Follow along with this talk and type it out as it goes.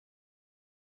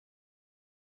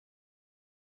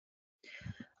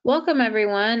Welcome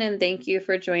everyone, and thank you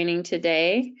for joining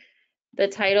today. The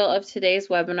title of today's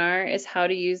webinar is How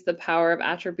to Use the Power of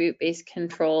Attribute-Based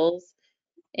Controls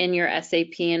in Your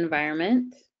SAP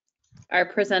Environment.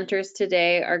 Our presenters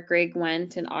today are Greg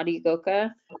Wendt and Adi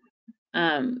Goka,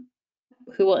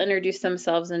 who will introduce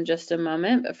themselves in just a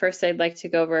moment. But first, I'd like to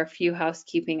go over a few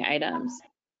housekeeping items.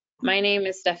 My name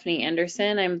is Stephanie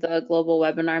Anderson. I'm the Global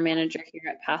Webinar Manager here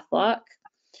at Pathlock.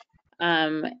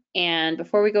 And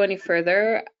before we go any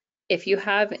further, if you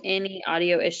have any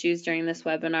audio issues during this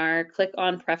webinar, click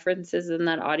on preferences in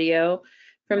that audio.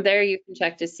 From there, you can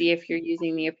check to see if you're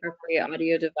using the appropriate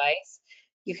audio device.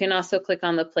 You can also click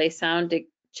on the play sound to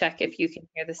check if you can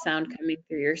hear the sound coming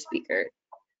through your speaker.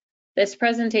 This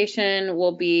presentation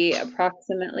will be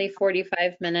approximately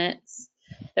 45 minutes.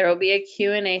 There will be a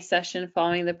Q&A session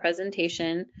following the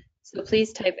presentation. So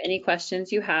please type any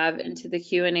questions you have into the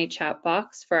Q&A chat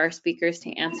box for our speakers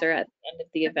to answer at the end of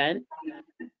the event.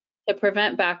 To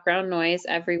prevent background noise,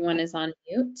 everyone is on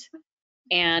mute.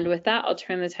 And with that, I'll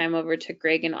turn the time over to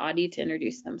Greg and Adi to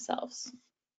introduce themselves.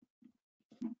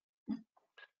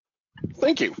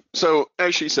 Thank you. So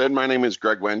as she said, my name is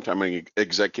Greg Wendt. I'm an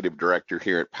executive director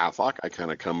here at Pathlock. I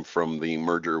kind of come from the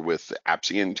merger with the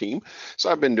Apsian team. So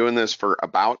I've been doing this for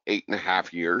about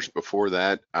 8.5 years. Before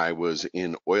that, I was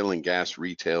in oil and gas,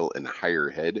 retail, and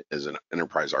higher ed as an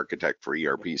enterprise architect for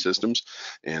ERP systems.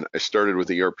 And I started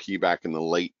with ERP back in the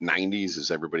late 90s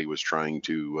as everybody was trying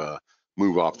to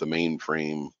move off the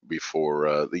mainframe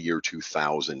before the year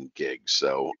 2000 gig.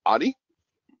 So Adi?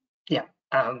 Yeah.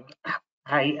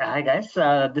 Hi guys.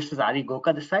 This is Adi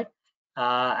Goka this side.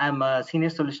 I'm a senior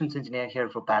solutions engineer here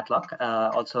for Pathlock,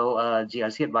 also a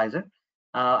GRC advisor.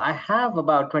 I have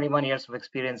about 21 years of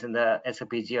experience in the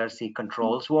SAP GRC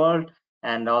controls world,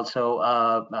 and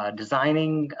also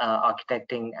designing,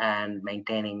 architecting, and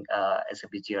maintaining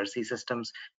SAP GRC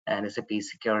systems and SAP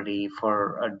security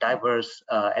for diverse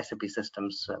SAP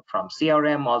systems from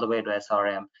CRM all the way to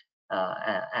SRM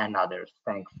and others.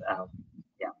 Thanks.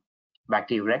 Yeah. Back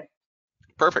to you, Greg.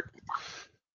 Perfect.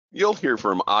 You'll hear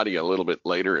from Adi a little bit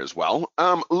later as well.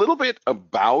 A little bit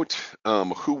about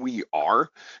who we are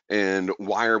and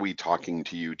why are we talking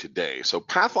to you today. So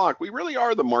Pathlock, we really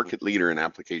are the market leader in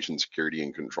application security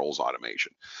and controls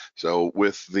automation. So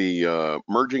with the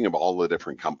merging of all the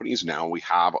different companies, now we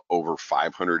have over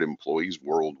 500 employees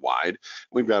worldwide.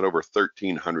 We've got over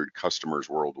 1,300 customers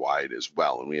worldwide as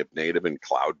well. And we have native and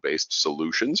cloud-based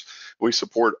solutions. We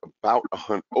support about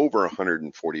over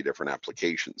 140 different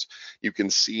applications. You can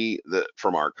see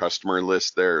from our customer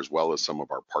list there, as well as some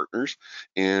of our partners,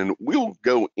 and we'll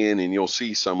go in and you'll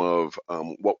see some of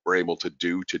what we're able to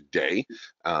do today.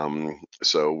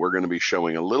 So we're going to be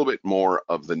showing a little bit more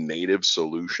of the native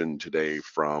solution today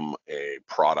from a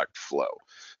product flow.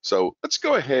 So let's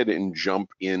go ahead and jump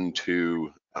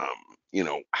into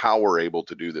how we're able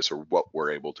to do this or what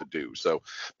we're able to do. So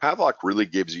Pathlock really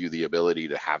gives you the ability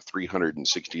to have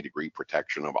 360-degree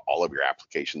protection of all of your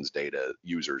applications, data,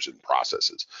 users, and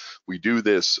processes. We do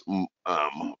this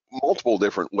multiple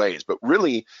different ways, but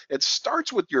really it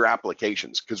starts with your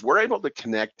applications, because we're able to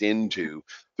connect into,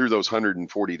 through those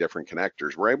 140 different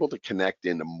connectors, we're able to connect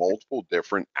into multiple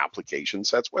different application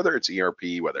sets, whether it's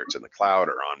ERP, whether it's in the cloud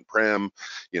or on-prem,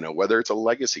 whether it's a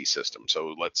legacy system.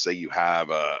 So let's say you have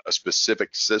a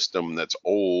specific system that's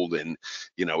old and,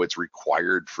 it's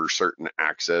required for certain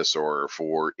access or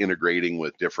for integrating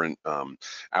with different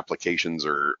applications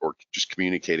or just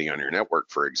communicating on your network,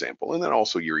 for example, and then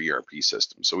also your ERP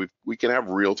system. So we can have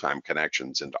real-time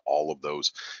connections into all of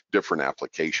those different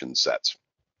application sets.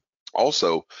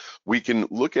 Also, we can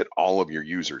look at all of your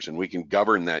users and we can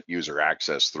govern that user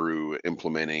access through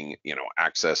implementing,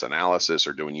 access analysis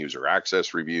or doing user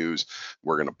access reviews.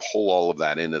 We're going to pull all of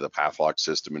that into the Pathlock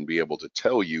system and be able to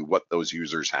tell you what those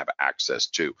users have access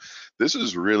to. This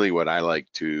is really what I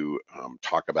like to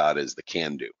talk about as the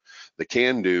can do. The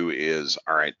can do is,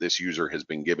 all right, this user has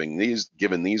been given these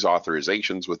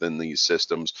authorizations within these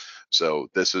systems, so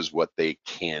this is what they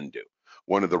can do.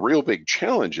 One of the real big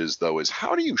challenges, though, is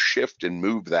how do you shift and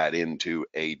move that into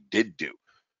a did do?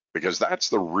 Because that's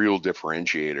the real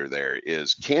differentiator there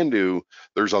is can do,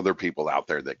 there's other people out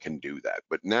there that can do that.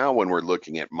 But now when we're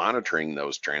looking at monitoring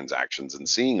those transactions and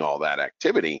seeing all that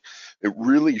activity, it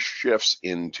really shifts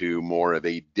into more of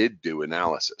a did do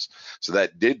analysis. So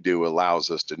that did do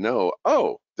allows us to know,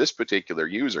 oh, this particular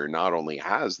user not only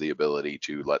has the ability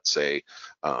to, let's say,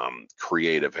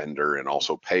 create a vendor and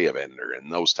also pay a vendor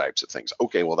and those types of things.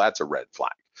 Okay, well, that's a red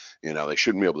flag. They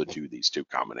shouldn't be able to do these two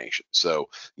combinations. So,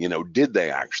 did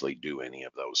they actually do any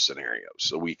of those scenarios?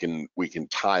 So we can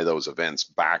tie those events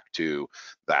back to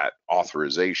that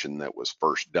authorization that was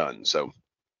first done. So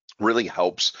really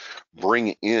helps bring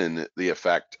in the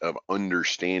effect of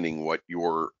understanding what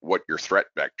your threat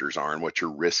vectors are and what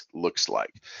your risk looks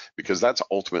like, because that's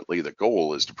ultimately the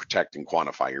goal, is to protect and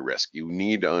quantify your risk. You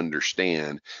need to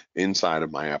understand inside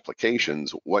of my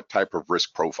applications, what type of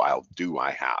risk profile do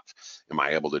I have? Am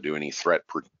I able to do any threat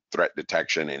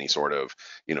detection, any sort of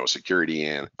security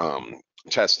and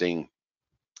testing?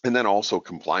 And then also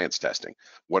compliance testing.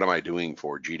 What am I doing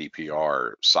for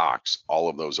GDPR, SOX, all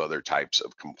of those other types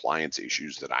of compliance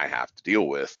issues that I have to deal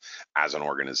with as an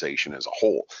organization as a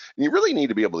whole? And you really need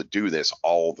to be able to do this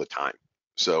all the time.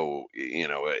 So,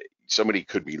 somebody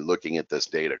could be looking at this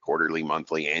data quarterly,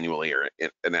 monthly, annually, or in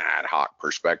an ad hoc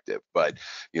perspective. But,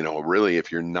 really,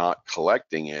 if you're not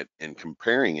collecting it and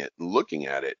comparing it and looking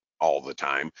at it all the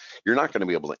time, you're not going to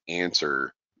be able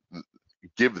to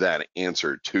give that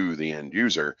answer to the end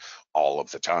user all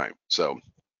of the time. So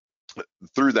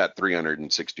through that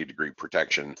 360-degree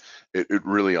protection, it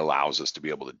really allows us to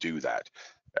be able to do that.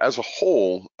 As a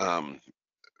whole,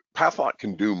 Pathlock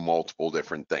can do multiple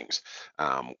different things.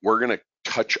 We're going to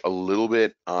touch a little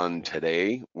bit on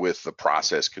today with the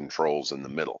process controls in the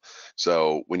middle.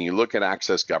 So when you look at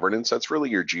access governance, that's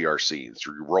really your GRC. It's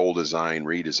your role design,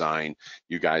 redesign.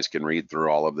 You guys can read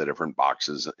through all of the different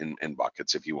boxes and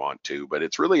buckets if you want to, but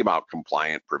it's really about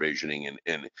compliant provisioning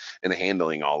and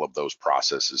handling all of those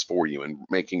processes for you and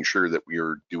making sure that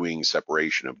we're doing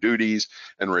separation of duties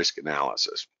and risk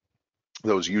analysis.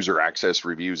 Those user access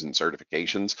reviews and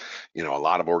certifications, a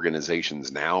lot of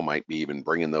organizations now might be even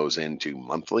bringing those into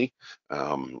monthly.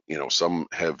 Some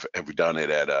have done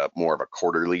it at a more of a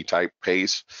quarterly type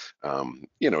pace,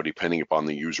 depending upon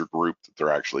the user group that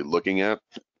they're actually looking at.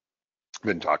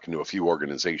 Been talking to a few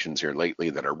organizations here lately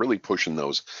that are really pushing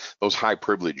those high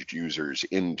privileged users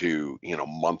into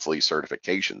monthly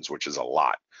certifications, which is a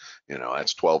lot.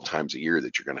 That's 12 times a year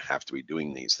that you're going to have to be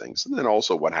doing these things. And then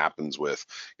also what happens with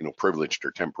privileged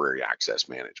or temporary access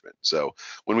management. So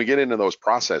when we get into those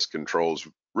process controls,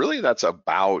 really that's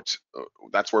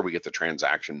where we get the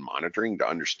transaction monitoring to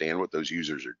understand what those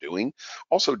users are doing.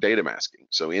 Also data masking.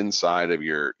 So inside of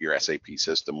your SAP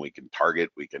system, we can target,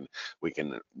 we can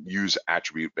use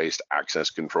attribute-based access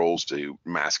controls to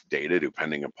mask data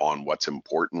depending upon what's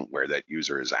important, where that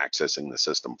user is accessing the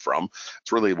system from.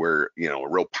 It's really where a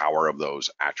real power of those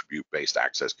attribute-based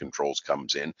access controls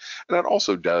comes in. And that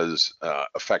also does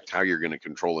affect how you're going to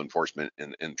control enforcement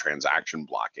and transaction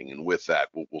blocking. And with that,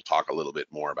 we'll talk a little bit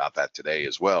more about that today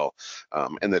as well.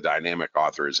 And the dynamic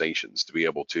authorizations to be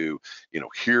able to,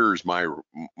 here's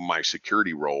my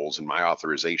security roles and my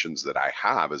authorizations that I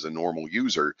have as a normal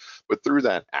user, but through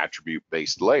that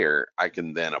attribute-based layer, I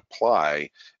can then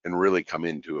apply and really come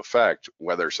into effect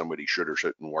whether somebody should or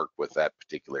shouldn't work with that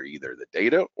particular, either the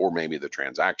data or maybe the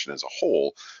transaction as a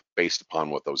whole, based upon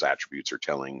what those attributes are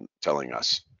telling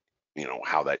us,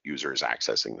 how that user is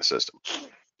accessing the system.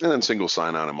 And then single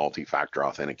sign-on and multi-factor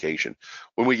authentication.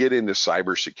 When we get into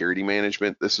cybersecurity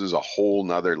management, this is a whole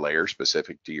nother layer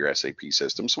specific to your SAP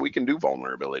system. So we can do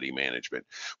vulnerability management.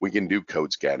 We can do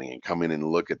code scanning and come in and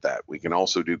look at that. We can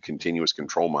also do continuous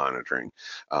control monitoring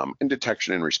and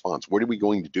detection and response. What are we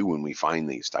going to do when we find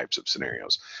these types of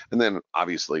scenarios? And then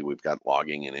obviously we've got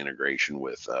logging and integration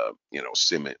with,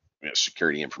 SIM,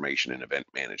 security information and event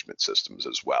management systems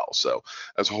as well. So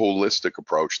as a holistic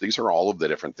approach, these are all of the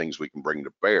different things we can bring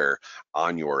to bear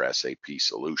on your SAP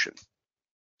solution.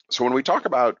 So when we talk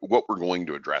about what we're going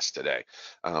to address today,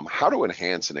 how to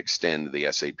enhance and extend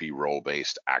the SAP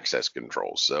role-based access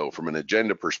controls. So from an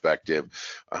agenda perspective,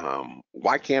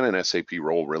 why can't an SAP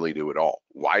role really do it all?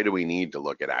 Why do we need to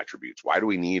look at attributes? Why do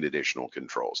we need additional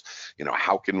controls?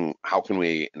 How can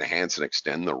we enhance and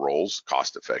extend the roles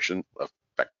cost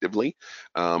effectively?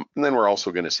 And then we're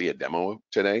also going to see a demo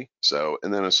today. So,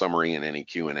 and then a summary and any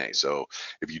Q&A. So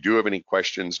if you do have any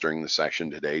questions during the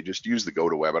session today, just use the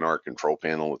GoToWebinar control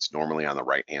panel. It's normally on the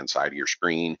right-hand side of your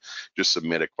screen. Just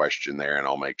submit a question there and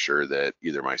I'll make sure that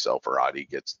either myself or Adi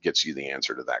gets you the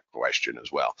answer to that question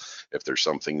as well. If there's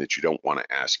something that you don't want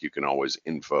to ask, you can always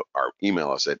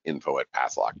email us at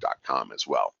info@pathlock.com as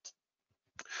well.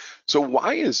 So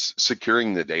why is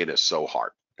securing the data so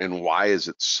hard? And why is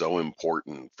it so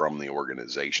important from the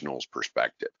organizational's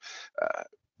perspective?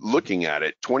 Looking at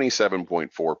it,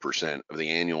 27.4% of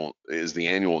the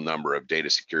annual number of data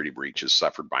security breaches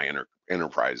suffered by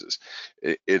enterprises.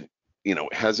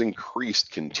 has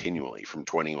increased continually from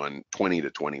 20 to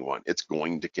 21. It's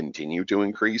going to continue to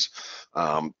increase.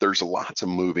 There's lots of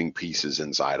moving pieces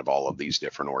inside of all of these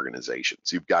different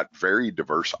organizations. You've got very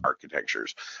diverse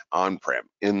architectures on-prem,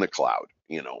 in the cloud,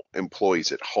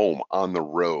 employees at home, on the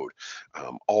road,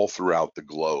 all throughout the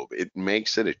globe. It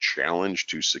makes it a challenge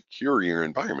to secure your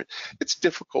environment. It's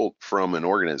difficult from an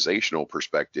organizational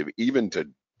perspective, even to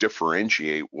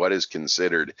differentiate what is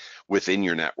considered within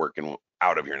your network and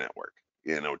out of your network,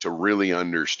 to really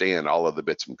understand all of the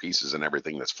bits and pieces and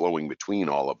everything that's flowing between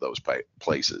all of those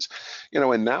places.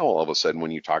 And now all of a sudden, when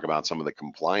you talk about some of the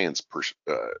compliance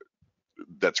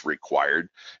that's required,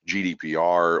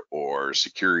 GDPR or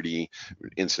security,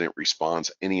 incident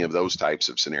response, any of those types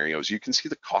of scenarios, you can see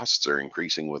the costs are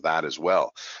increasing with that as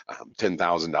well.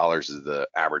 $10,000 is the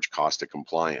average cost of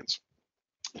compliance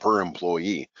per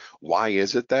employee. Why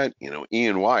is it that?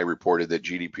 E&Y reported that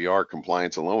GDPR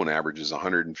compliance alone averages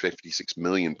 156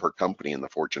 million per company in the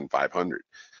Fortune 500.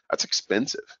 That's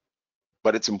expensive,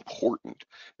 but it's important.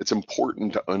 It's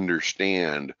important to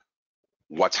understand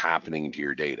what's happening to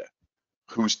your data,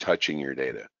 who's touching your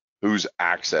data, who's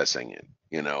accessing it,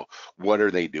 what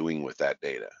are they doing with that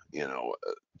data,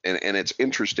 and it's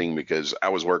interesting because I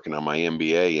was working on my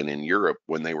MBA, and in Europe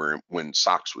when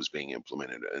SOX was being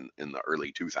implemented in the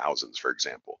early 2000s, for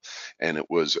example, and it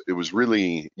was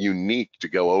really unique to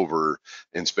go over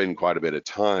and spend quite a bit of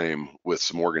time with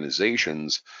some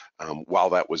organizations while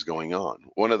that was going on.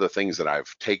 One of the things that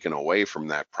I've taken away from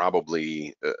that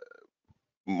probably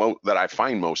that I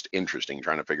find most interesting,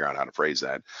 trying to figure out how to phrase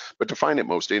that, but to find it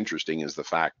most interesting is the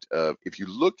fact of, if you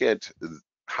look at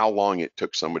how long it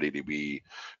took somebody to be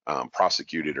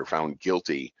prosecuted or found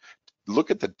guilty,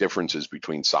 look at the differences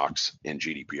between SOX and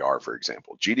GDPR, for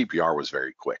example. GDPR was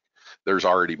very quick. There's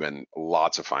already been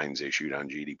lots of fines issued on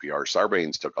GDPR.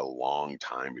 Sarbanes took a long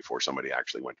time before somebody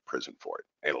actually went to prison for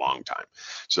it, a long time.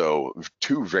 So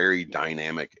two very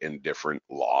dynamic and different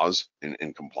laws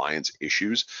and compliance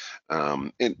issues.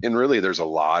 And really there's a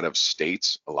lot of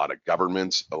states, a lot of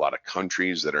governments, a lot of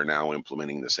countries that are now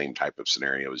implementing the same type of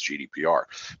scenario as GDPR.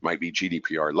 Might be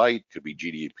GDPR light, could be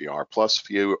GDPR plus a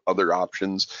few other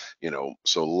options,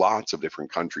 so lots of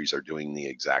different countries are doing the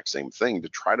exact same thing to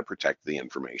try to protect the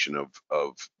information of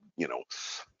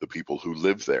the people who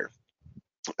live there.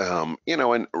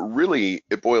 And really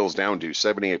it boils down to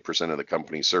 78% of the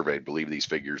companies surveyed believe these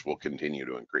figures will continue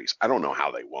to increase. I don't know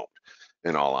how they won't,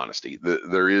 in all honesty.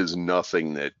 There is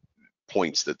nothing that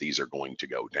points that these are going to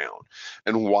go down.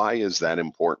 And why is that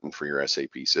important for your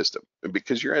SAP system?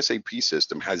 Because your SAP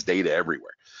system has data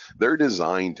everywhere. They're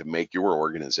designed to make your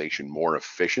organization more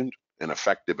efficient and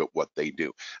effective at what they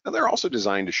do. And they're also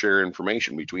designed to share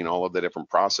information between all of the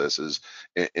different processes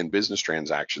and business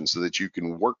transactions so that you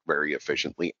can work very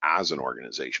efficiently as an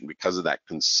organization because of that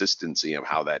consistency of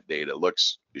how that data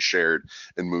looks, is shared,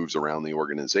 and moves around the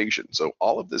organization. So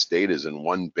all of this data is in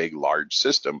one big, large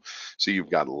system. So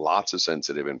you've got lots of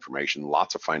sensitive information,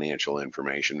 lots of financial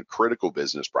information, critical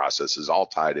business processes all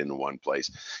tied into one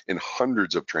place, and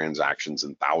hundreds of transactions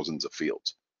and thousands of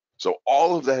fields. So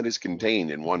all of that is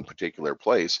contained in one particular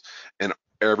place, and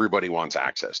everybody wants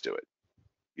access to it.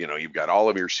 You've got all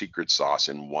of your secret sauce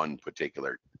in one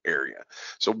particular area.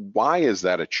 So why is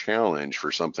that a challenge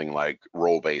for something like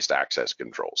role-based access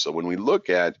control? So when we look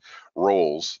at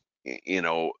roles,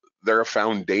 they're a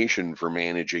foundation for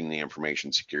managing the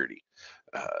information security.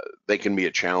 They can be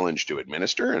a challenge to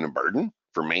administer and a burden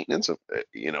for maintenance.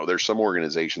 There's some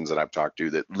organizations that I've talked to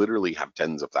that literally have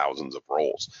tens of thousands of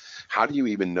roles. How do you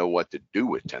even know what to do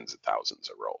with tens of thousands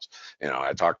of roles?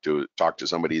 I talked to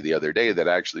somebody the other day that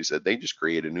actually said they just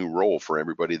create a new role for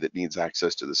everybody that needs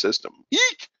access to the system.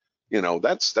 Eek!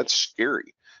 That's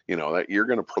scary. That you're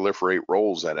going to proliferate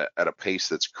roles at a pace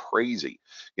that's crazy.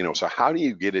 So how do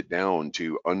you get it down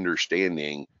to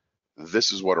understanding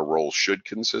this is what a role should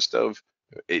consist of?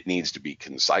 It needs to be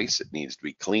concise, it needs to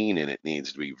be clean, and it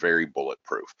needs to be very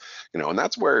bulletproof. And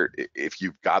that's where, if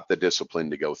you've got the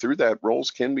discipline to go through that,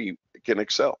 roles can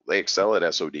excel. They excel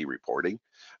at SOD reporting,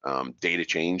 data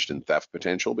changed and theft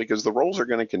potential, because the roles are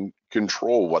going to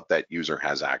control what that user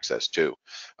has access to.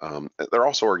 They're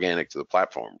also organic to the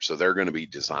platform, so they're going to be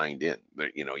designed in.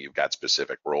 You've got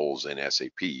specific roles in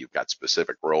SAP, you've got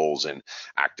specific roles in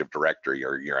Active Directory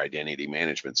or your identity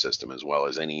management system, as well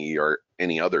as any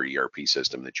other ERP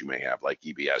system that you may have, like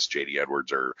EBS, JD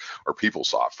Edwards, or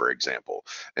PeopleSoft, for example.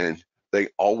 And they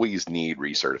always need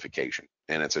recertification.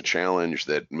 And it's a challenge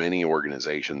that many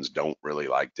organizations don't really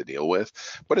like to deal with,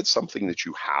 but it's something that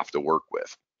you have to work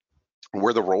with.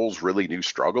 Where the roles really do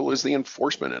struggle is the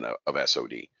enforcement of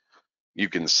SOD. You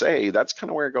can say that's kind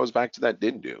of where it goes back to that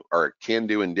did do, or can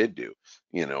do and did do.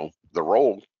 the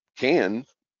role can,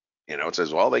 it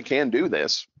says, well, they can do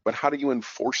this, but how do you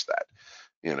enforce that?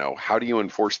 How do you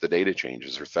enforce the data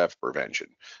changes or theft prevention?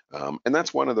 And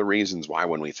that's one of the reasons why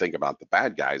when we think about the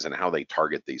bad guys and how they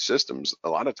target these systems, a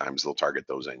lot of times they'll target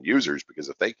those end users, because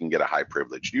if they can get a high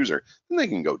privileged user, then they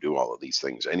can go do all of these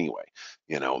things anyway.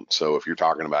 So if you're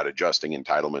talking about adjusting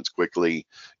entitlements quickly,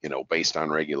 based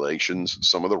on regulations,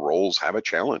 some of the roles have a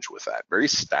challenge with that. Very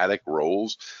static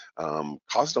roles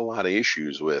caused a lot of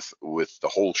issues with the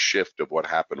whole shift of what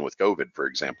happened with COVID, for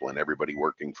example, and everybody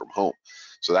working from home.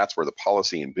 So that's where the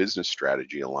policy and business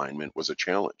strategy alignment was a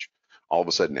challenge. All of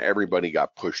a sudden, everybody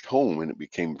got pushed home and it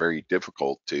became very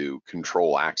difficult to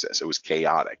control access. It was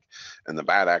chaotic. And the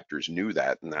bad actors knew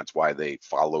that. And that's why they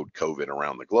followed COVID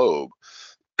around the globe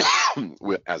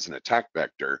as an attack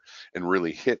vector and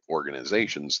really hit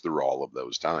organizations through all of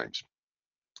those times.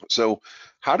 So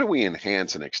how do we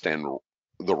enhance and extend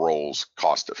the roles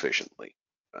cost efficiently?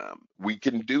 We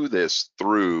can do this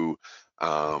through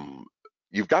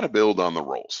you've got to build on the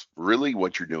roles. Really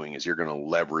what you're doing is you're going to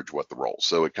leverage what the roles.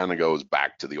 So it kind of goes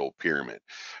back to the old pyramid.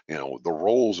 The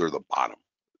roles are the bottom.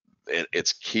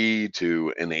 It's key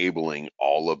to enabling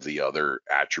all of the other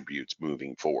attributes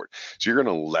moving forward. So you're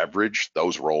going to leverage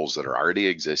those roles that are already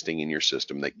existing in your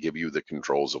system that give you the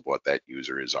controls of what that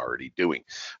user is already doing.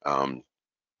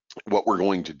 What we're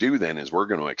going to do then is we're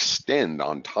going to extend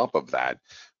on top of that,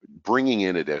 bringing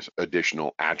in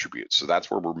additional attributes. So that's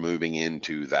where we're moving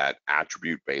into that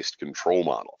attribute-based control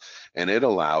model. And it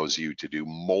allows you to do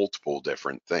multiple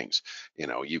different things.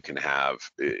 You can have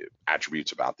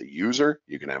attributes about the user.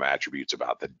 You can have attributes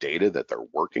about the data that they're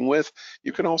working with.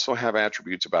 You can also have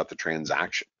attributes about the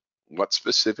transaction. What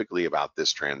specifically about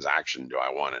this transaction do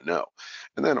I want to know?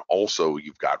 And then also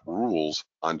you've got rules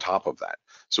on top of that.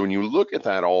 So when you look at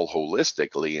that all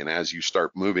holistically, and as you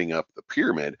start moving up the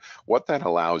pyramid, what that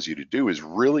allows you to do is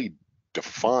really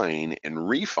define and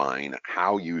refine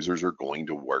how users are going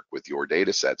to work with your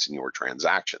data sets and your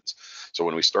transactions. So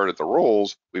when we start at the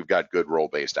roles, we've got good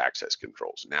role-based access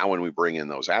controls. Now when we bring in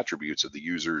those attributes of the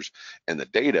users and the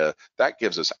data, that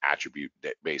gives us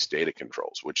attribute-based data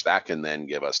controls, which that can then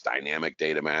give us dynamic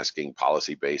data masking,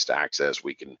 policy-based access.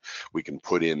 We can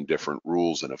put in different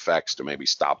rules and effects to maybe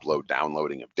stop load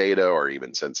downloading of data, or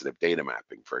even sensitive data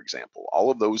mapping, for example. All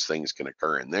of those things can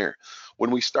occur in there.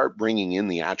 When we start bringing in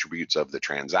the attributes of the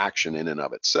transaction in and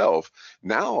of itself,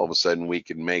 now all of a sudden we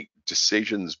can make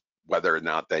decisions whether or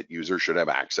not that user should have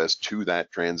access to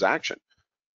that transaction,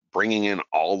 bringing in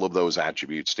all of those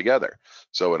attributes together.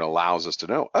 So it allows us to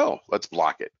know, oh, let's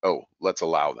block it. Oh, let's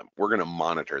allow them. We're going to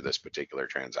monitor this particular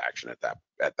transaction at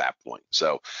that point.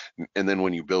 So, and then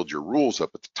when you build your rules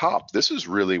up at the top, this is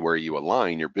really where you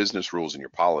align your business rules and your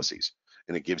policies.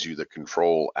 And it gives you the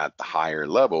control at the higher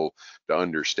level to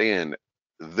understand,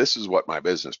 this is what my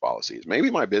business policy is.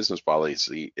 Maybe my business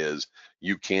policy is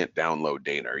you can't download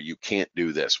data, or you can't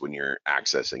do this when you're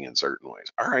accessing in certain ways.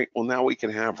 All right, well, now we can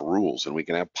have rules and we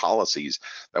can have policies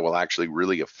that will actually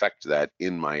really affect that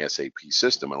in my SAP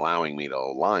system, allowing me to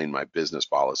align my business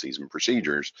policies and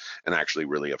procedures and actually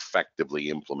really effectively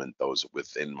implement those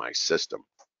within my system.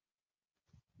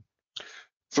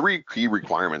 3 key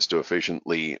requirements to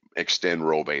efficiently extend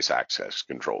role-based access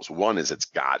controls. One is it's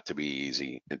got to be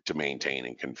easy to maintain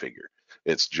and configure.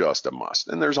 It's just a must.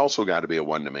 And there's also got to be a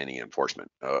one-to-many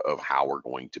enforcement of how we're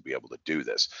going to be able to do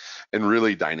this, and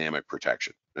really dynamic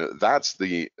protection. That's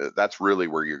really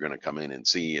where you're going to come in and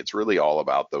see it's really all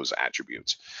about those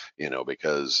attributes,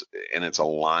 because, and it's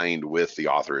aligned with the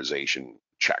authorization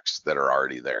checks that are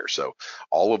already there. So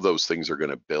all of those things are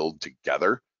going to build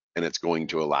together, and it's going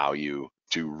to allow you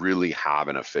to really have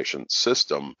an efficient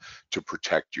system to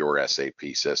protect your SAP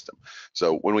system.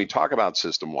 So when we talk about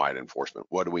system-wide enforcement,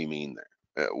 what do we mean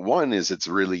there? One is it's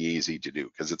really easy to do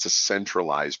because it's a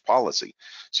centralized policy.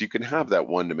 So you can have that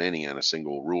one-to-many on a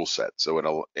single rule set.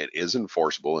 So it is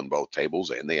enforceable in both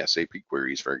tables and the SAP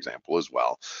queries, for example, as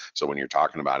well. So when you're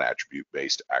talking about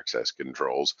attribute-based access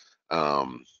controls,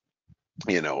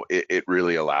 it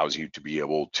really allows you to be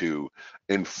able to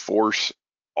enforce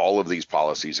all of these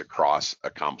policies across a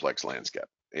complex landscape.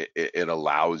 It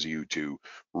allows you to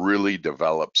really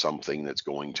develop something that's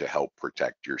going to help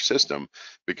protect your system,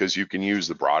 because you can use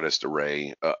the broadest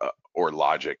array or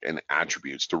logic and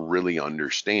attributes to really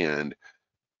understand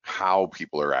how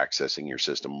people are accessing your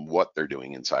system, what they're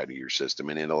doing inside of your system,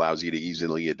 and it allows you to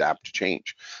easily adapt to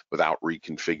change without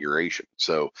reconfiguration.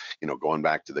 So, going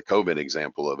back to the COVID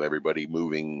example of everybody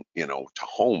moving, to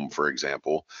home, for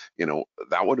example,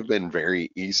 that would have been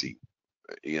very easy.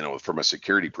 from a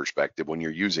security perspective when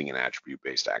you're using an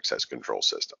attribute-based access control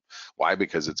system. Why?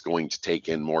 Because it's going to take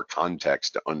in more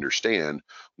context to understand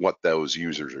what those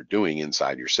users are doing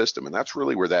inside your system. And that's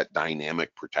really where that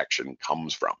dynamic protection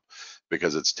comes from,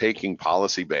 because it's taking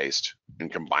policy-based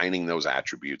and combining those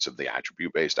attributes of the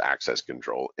attribute-based access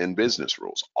control and business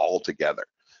rules all together.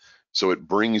 So it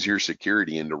brings your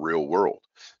security into real world.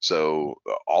 So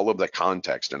all of the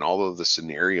context and all of the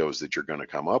scenarios that you're going to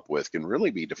come up with can really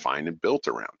be defined and built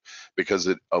around, because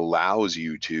it allows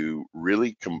you to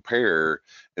really compare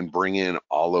and bring in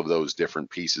all of those different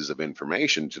pieces of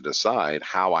information to decide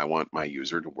how I want my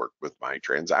user to work with my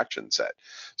transaction set.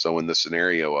 So in the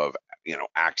scenario of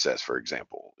access, for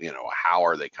example, how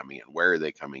are they coming in? Where are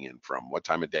they coming in from? What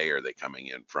time of day are they coming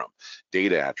in from?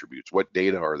 Data attributes, what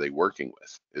data are they working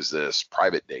with? Is this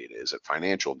private data? Is it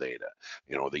financial data?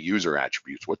 The user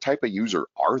attributes, what type of user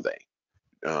are they?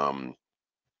 That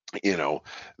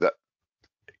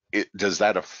does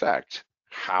that affect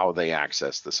how they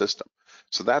access the system?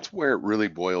 So that's where it really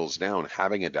boils down.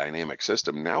 Having a dynamic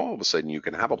system, now all of a sudden you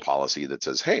can have a policy that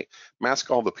says, hey,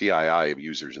 mask all the PII of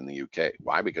users in the UK.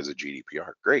 Why? Because of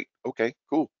GDPR. Great. Okay,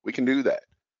 cool. We can do that.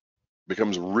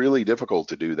 Becomes really difficult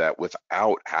to do that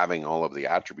without having all of the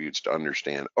attributes to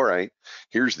understand, all right,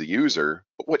 here's the user,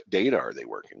 but what data are they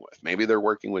working with? Maybe they're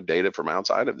working with data from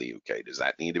outside of the UK. Does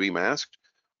that need to be masked?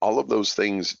 All of those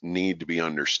things need to be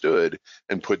understood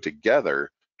and put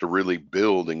together to really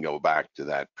build and go back to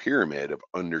that pyramid of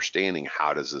understanding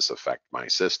how does this affect my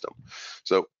system.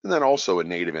 So, and then also a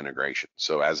native integration.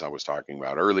 So as I was talking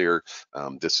about earlier,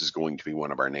 this is going to be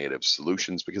one of our native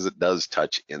solutions because it does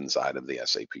touch inside of the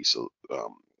SAP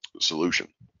solution.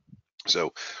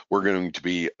 So we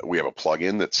have a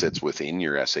plugin that sits within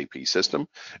your SAP system,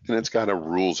 and it's got a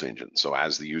rules engine. So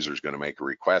as the user is going to make a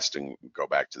request and go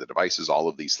back to the devices, all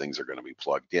of these things are going to be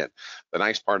plugged in. The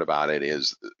nice part about it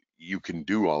is you can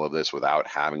do all of this without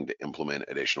having to implement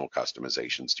additional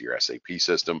customizations to your SAP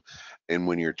system. And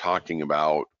when you're talking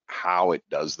about how it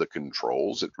does the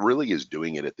controls, it really is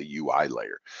doing it at the UI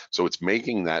layer. So it's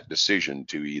making that decision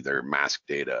to either mask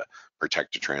data,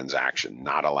 protect a transaction,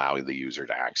 not allowing the user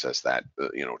to access that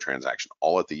transaction,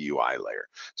 all at the UI layer.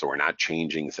 So we're not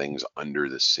changing things under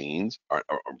the scenes or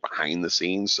behind the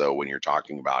scenes. So when you're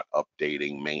talking about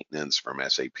updating maintenance from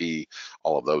SAP,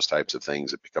 all of those types of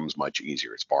things, it becomes much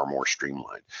easier. It's far more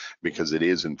streamlined because it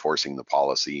is enforcing the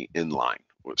policy in line.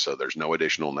 So there's no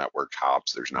additional network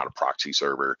hops, there's not a proxy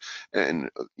server, and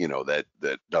that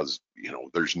does,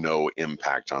 there's no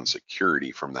impact on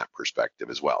security from that perspective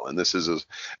as well. And this is a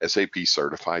SAP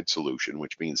certified solution,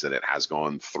 which means that it has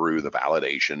gone through the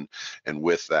validation, and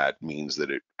with that means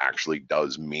that it actually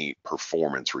does meet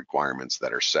performance requirements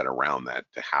that are set around that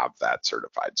to have that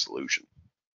certified solution.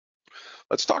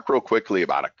 Let's talk real quickly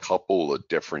about a couple of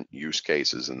different use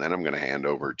cases, and then I'm going to hand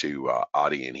over to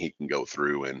Adi, and he can go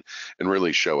through and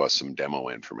really show us some demo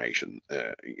information,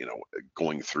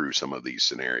 going through some of these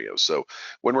scenarios. So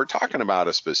when we're talking about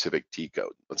a specific T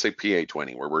code, let's say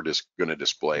PA20, where we're just going to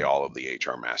display all of the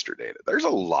HR master data, there's a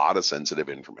lot of sensitive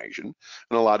information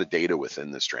and a lot of data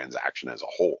within this transaction as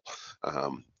a whole.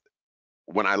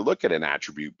 When I look at an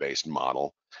attribute-based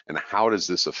model and how does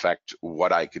this affect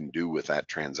what I can do with that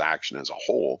transaction as a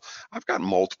whole, I've got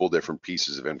multiple different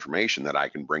pieces of information that I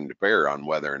can bring to bear on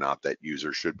whether or not that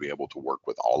user should be able to work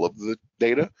with all of the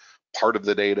data, part of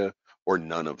the data, or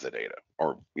none of the data,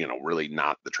 or really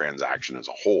not the transaction as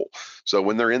a whole. So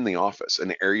when they're in the office,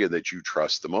 an area that you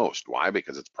trust the most, why?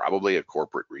 Because it's probably a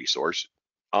corporate resource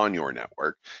on your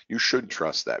network, you should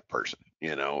trust that person,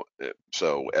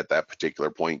 so at that particular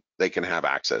point, they can have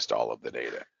access to all of the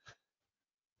data.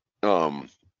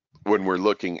 When we're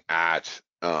looking at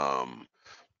the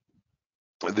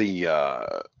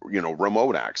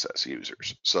remote access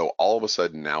users, so all of a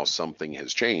sudden now something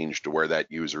has changed to where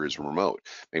that user is remote.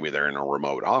 Maybe they're in a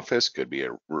remote office, could be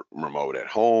a remote at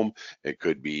home, it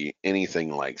could be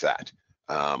anything like that.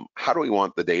 How do we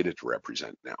want the data to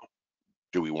represent now?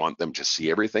 Do we want them to see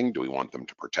everything? Do we want them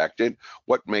to protect it?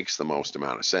 What makes the most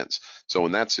amount of sense? So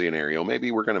in that scenario,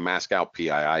 maybe we're going to mask out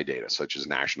PII data, such as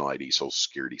national ID, social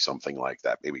security, something like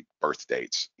that, maybe birth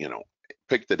dates,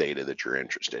 pick the data that you're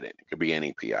interested in. It could be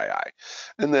any PII.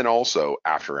 And then also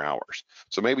after hours.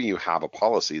 So maybe you have a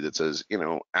policy that says,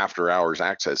 after hours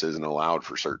access isn't allowed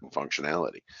for certain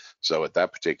functionality. So at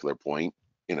that particular point,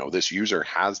 this user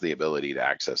has the ability to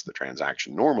access the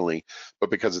transaction normally, but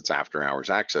because it's after hours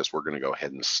access, we're going to go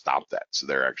ahead and stop that. So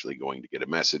they're actually going to get a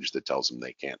message that tells them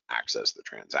they can't access the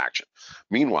transaction.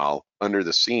 Meanwhile, under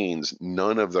the scenes,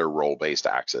 none of their role-based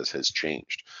access has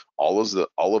changed. All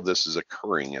of this is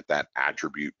occurring at that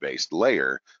attribute-based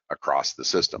layer across the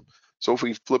system. So if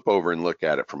we flip over and look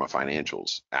at it from a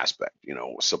financials aspect,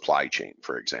 supply chain,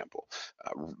 for example,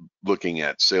 looking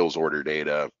at sales order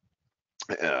data,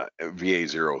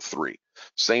 VA03,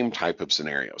 same type of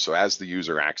scenario. So as the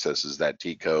user accesses that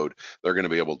T code, they're going to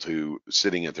be able to,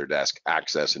 sitting at their desk,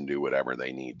 access and do whatever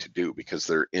they need to do because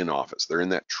they're in office. They're in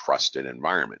that trusted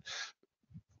environment.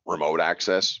 Remote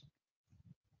access,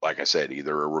 like I said,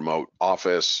 either a remote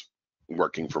office,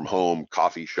 working from home,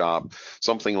 coffee shop,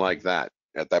 something like that.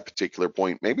 At that particular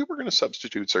point, maybe we're going to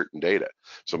substitute certain data.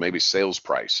 So maybe sales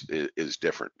price is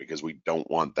different because we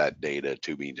don't want that data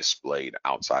to be displayed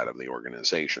outside of the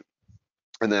organization.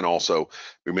 And then also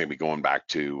we may be going back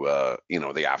to,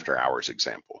 the after hours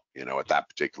example, at that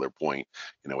particular point,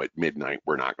 at midnight,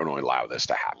 we're not going to allow this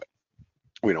to happen.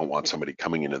 We don't want somebody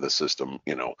coming into the system,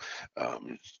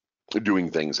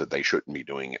 doing things that they shouldn't be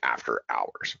doing after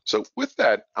hours. So with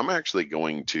that, I'm actually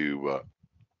going to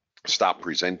stop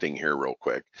presenting here real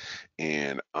quick,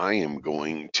 and I am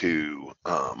going to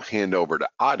hand over to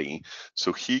Adi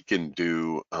so he can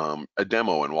do a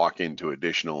demo and walk into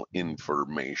additional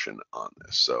information on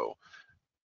this. So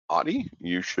Adi,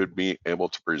 you should be able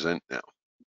to present now.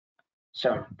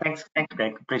 Sure. Thanks,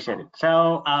 Greg. Appreciate it.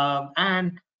 So,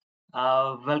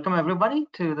 welcome everybody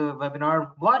to the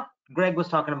webinar. What Greg was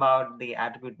talking about, the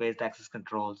attribute-based access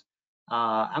controls.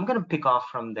 I'm going to pick off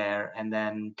from there and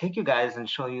then take you guys and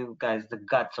show you guys the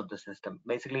guts of the system.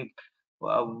 Basically,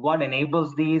 what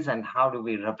enables these and how do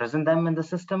we represent them in the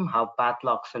system, how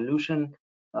PathLock solution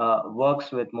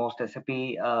works with most SAP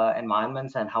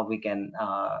environments, and how we can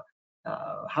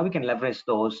leverage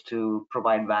those to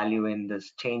provide value in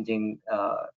this changing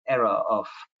era of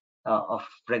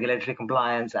regulatory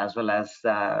compliance, as well as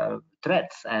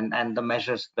threats and the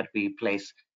measures that we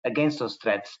place against those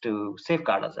threats to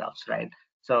safeguard ourselves, right?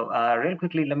 So real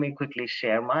quickly, let me quickly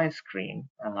share my screen.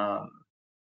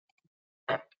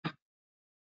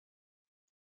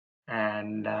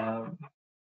 And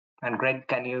Greg,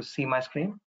 can you see my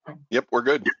screen? Yep, we're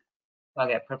good.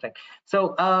 Okay, perfect.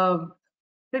 So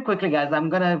very quickly, guys, I'm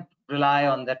going to rely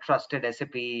on the trusted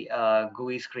SAP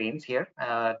GUI screens here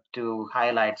to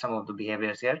highlight some of the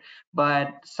behaviors here.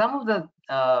 But some of the,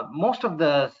 most of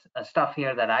the stuff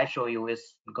here that I show you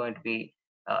is going to be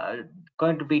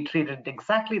treated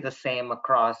exactly the same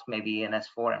across maybe an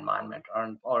S4 environment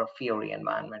or a Fiori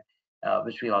environment,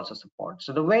 which we also support.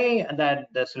 So the way that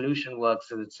the solution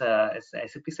works is it's a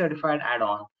SAP certified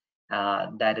add-on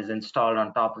that is installed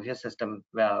on top of your system,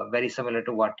 very similar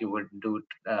to what you would do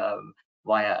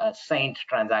via a Saint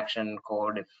transaction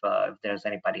code if there's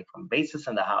anybody from Basis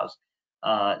in the house.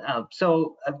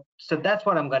 So that's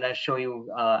what I'm going to show you.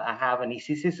 I have an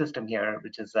ECC system here,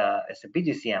 which is SAP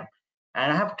GCM,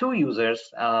 and I have two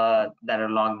users that are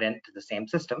logged into the same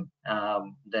system.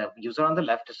 The user on the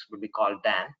left would be called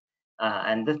Dan,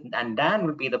 and Dan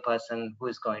would be the person who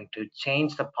is going to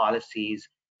change the policies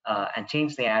and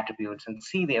change the attributes and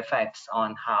see the effects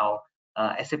on how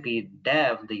SAP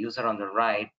Dev, the user on the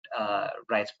right,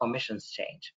 right's permissions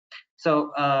change.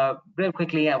 So real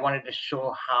quickly, I wanted to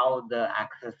show how the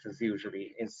access is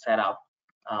usually set up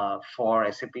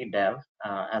for SAP Dev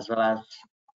as well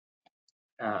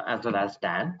as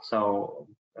Dan. So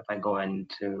if I go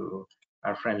into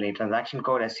our friendly transaction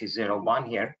code SC01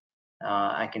 here,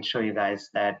 I can show you guys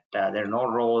that there are no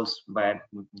roles, but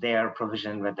they are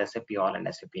provisioned with SAP All and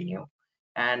SAP New.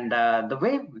 And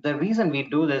the reason we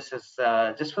do this is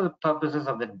just for the purposes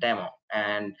of the demo.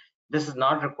 And this is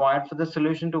not required for the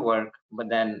solution to work, but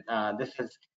then this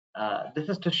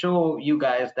is to show you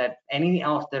guys that any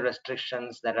of the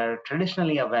restrictions that are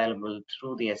traditionally available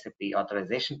through the SAP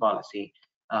authorization policy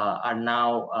are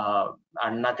now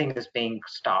nothing is being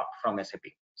stopped from SAP.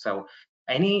 So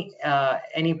any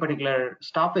particular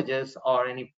stoppages or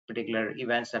any particular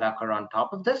events that occur on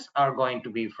top of this are going to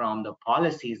be from the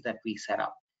policies that we set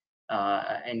up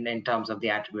in terms of the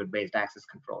attribute-based access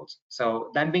controls.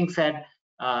 So that being said,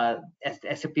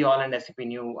 SAP All and SAP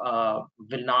New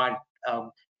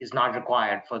is not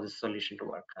required for this solution to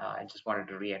work. I just wanted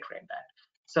to reiterate that.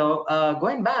 So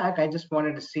going back, I just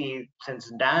wanted to see,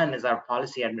 since Dan is our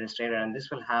policy administrator, and this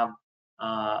will have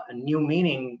a new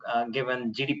meaning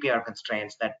given GDPR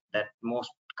constraints that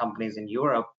most companies in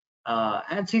Europe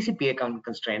and CCPA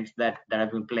constraints that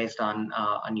have been placed on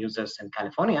users in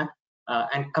California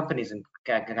and companies in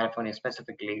California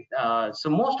specifically. So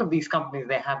most of these companies,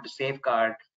 they have to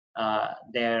safeguard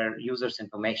their users'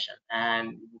 information.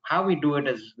 And how we do it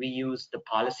is we use the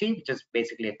policy, which is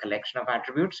basically a collection of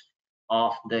attributes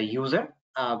of the user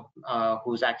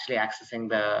who's actually accessing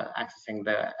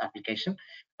the application.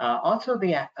 Also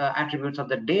the attributes of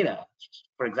the data.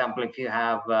 For example, if you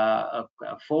have a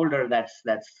folder that's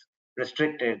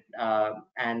restricted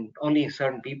and only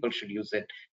certain people should use it,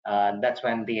 that's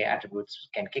when the attributes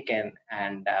can kick in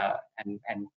and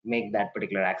make that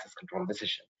particular access control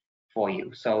decision for you.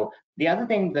 So the other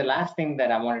thing, the last thing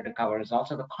that I wanted to cover is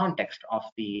also the context of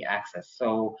the access.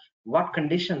 So what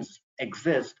conditions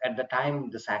exist at the time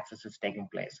this access is taking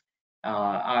place?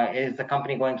 Is the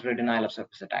company going through a denial of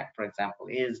service attack, for example?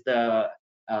 Is the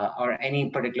or any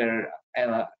particular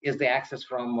is the access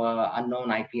from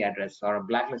unknown IP address or a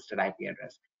blacklisted IP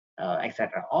address, etc.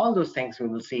 All those things we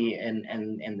will see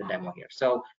in the demo here.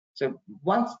 So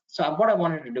what I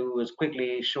wanted to do is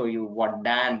quickly show you what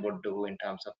Dan would do in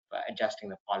terms of adjusting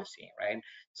the policy, right?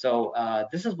 So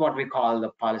this is what we call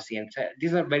the policy, and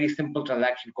these are very simple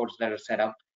transaction codes that are set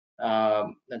up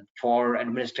um, for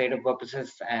administrative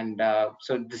purposes, and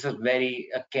so this is very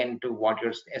akin to what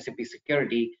your SAP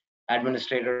security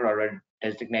administrator or a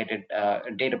designated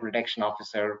data protection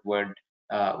officer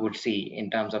would see in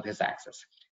terms of his access.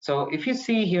 So if you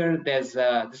see here, there's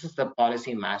this is the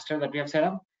policy master that we have set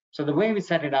up. So the way we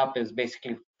set it up is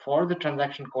basically for the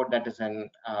transaction code that is in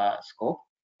scope.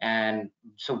 And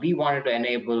so we wanted to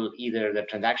enable either the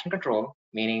transaction control,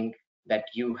 meaning that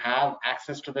you have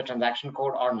access to the transaction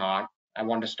code or not. I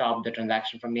want to stop the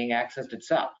transaction from being accessed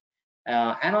itself.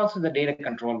 And also the data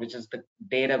control, which is the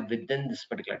data within this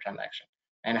particular transaction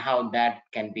and how that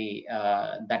can be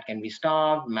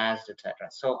stopped, masked, etc.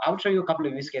 So I'll show you a couple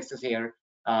of use cases here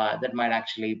that might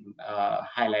actually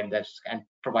highlight this and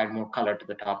provide more color to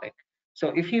the topic. So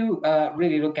if you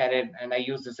really look at it, and I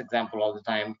use this example all the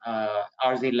time,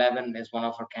 RZ11 is one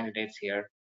of our candidates here.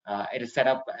 It is set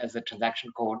up as a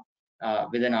transaction code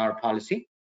within our policy.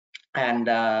 And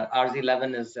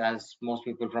RZ11 is, as most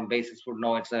people from Basis would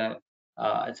know, it's a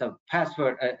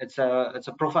password, it's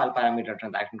a profile parameter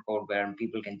transaction code where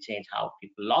people can change how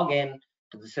people log in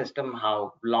to the system,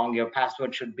 how long your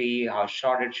password should be, how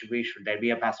short it should be, should there be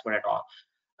a password at all,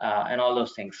 and all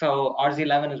those things. So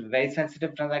RZ11 is very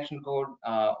sensitive transaction code,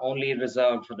 only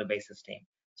reserved for the Basis team.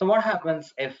 So what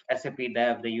happens if SAP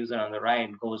dev, the user on the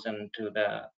right, goes into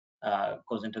the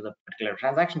particular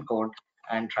transaction code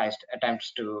and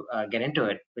attempts to get into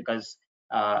it? Because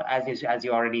as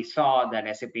you already saw,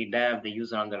 that SAP dev, the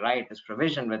user on the right, is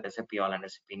provisioned with SAP all and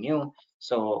SAP new.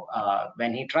 So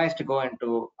when he tries to go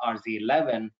into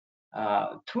RZ11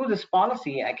 through this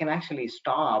policy, I can actually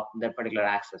stop that particular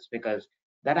access because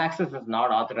that access is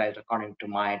not authorized according to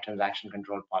my transaction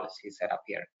control policy set up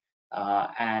here.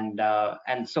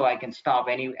 And so I can stop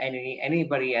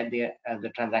anybody at the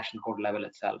transaction code level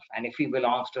itself. And if he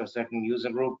belongs to a certain user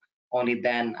group, only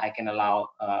then I can allow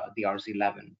the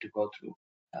RZ11 to go through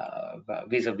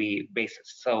vis-a-vis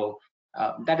Basis. So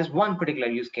that is one particular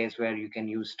use case where you can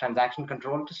use transaction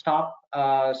control to stop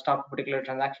particular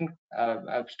transaction,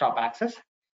 stop access.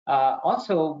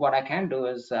 Also, what I can do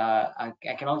is I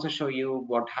can also show you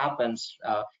what happens.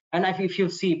 And if you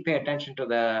see, pay attention to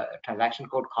the transaction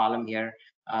code column here.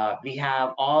 We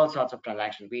have all sorts of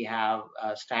transactions. We have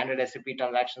standard SAP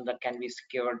transactions that can be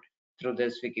secured through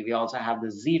this. We also have the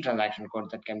Z transaction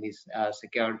code that can be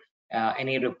secured.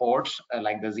 Any reports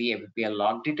like the Z APPL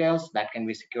log details that can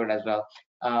be secured as well.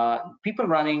 People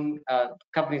running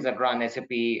companies that run SAP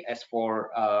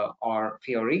S4 or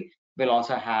Fiori will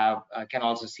also have can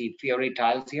also see Fiori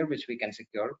tiles here, which we can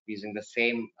secure using the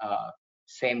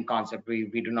same concept.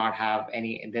 We do not have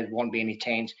any. There won't be any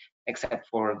change except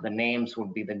for the names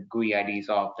would be the GUI IDs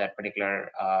of that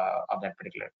particular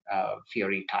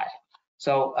Fiori tile.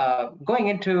 So going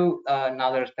into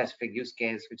another specific use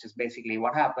case, which is basically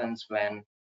what happens when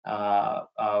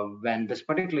this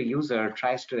particular user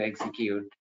tries to execute,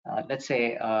 let's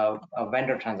say, a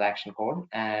vendor transaction code,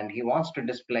 and he wants to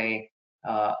display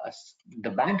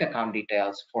the bank account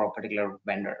details for a particular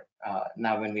vendor.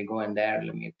 Now, when we go in there,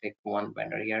 let me pick one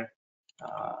vendor here.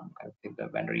 I'm going to pick the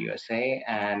vendor USA,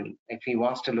 and if he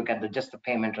wants to look at just the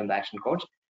payment transaction codes,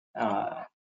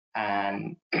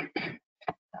 and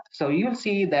so you'll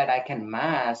see that I can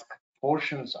mask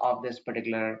portions of this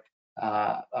particular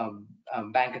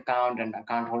bank account and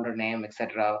account holder name,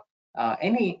 etc.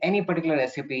 Any particular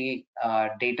SAP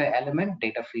data element,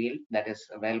 data field that is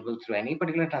available through any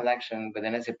particular transaction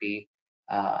within SAP,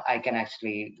 I can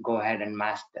actually go ahead and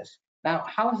mask this. Now,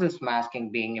 how is this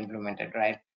masking being implemented,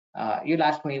 right? You'll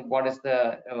ask me what is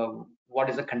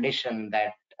the condition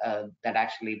that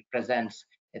actually presents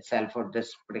itself for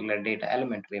this particular data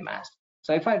element to be masked.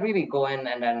 So if I really go in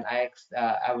and then I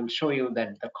will show you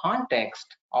that the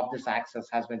context of this access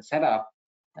has been set up,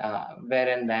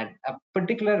 wherein that a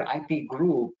particular IP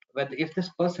group, whether if this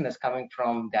person is coming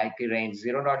from the IP range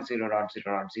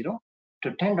 0.0.0.0 to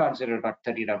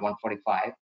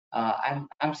 10.0.30.145,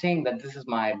 I'm saying that this is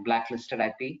my blacklisted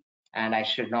IP. and I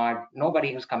should not,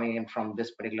 nobody who's coming in from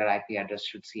this particular IP address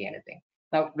should see anything.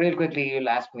 Now, real quickly, you'll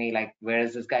ask me, like, where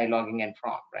is this guy logging in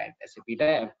from, right? SAP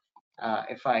Dev.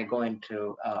 If I go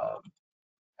into,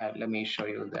 let me show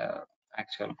you the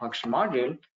actual function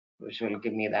module, which will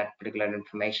give me that particular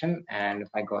information. And if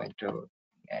I go into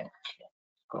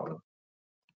go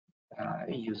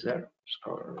user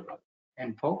score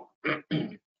info,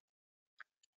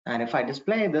 and if I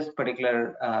display this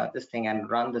particular this thing and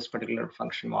run this particular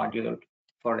function module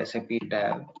for SAP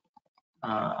Dev,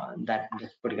 that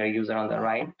this particular user on the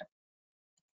right,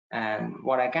 and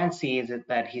what I can see is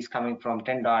that he's coming from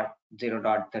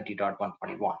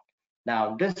 10.0.30.141.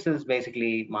 Now, this is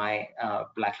basically my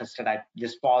blacklisted IP.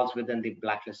 This falls within the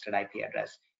blacklisted IP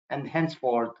address, and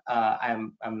henceforth,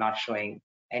 I'm not showing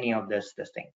any of this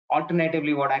thing.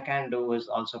 Alternatively, what I can do is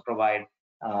also provide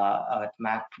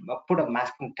put a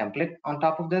masking template on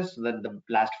top of this so that the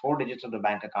last 4 digits of the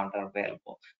bank account are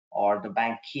available, or the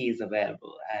bank key is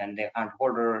available, and the account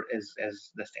holder is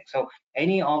this thing. So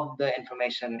any of the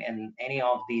information in any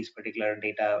of these particular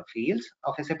data fields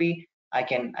of SAP, I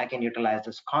can utilize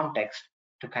this context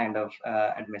to kind of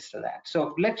administer that.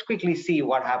 So let's quickly see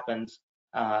what happens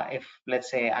if, let's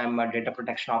say, I'm a data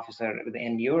protection officer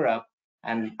in Europe,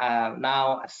 and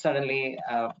now suddenly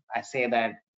I say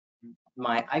that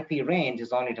my IP range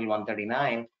is only till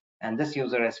 139, and this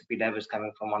user SAP Dev is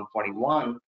coming from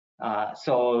 141.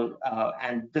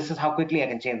 And this is how quickly I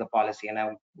can change the policy, and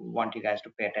I want you guys to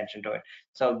pay attention to it.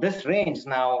 So this range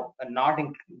now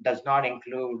does not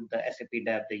include the SAP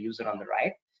Dev, the user on the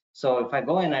right. So if I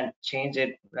go in and change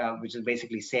it, which is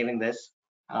basically saving this,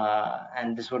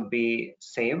 and this would be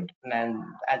saved, and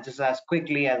just as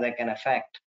quickly as I can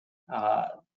affect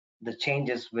the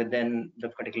changes within the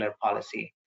particular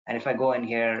policy. And if I go in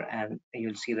here, and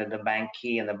you'll see that the bank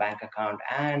key and the bank account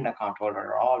and account holder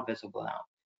are all visible now.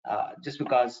 Just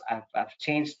because I've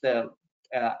changed the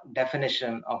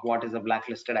definition of what is a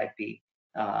blacklisted IP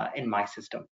in my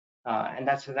system, and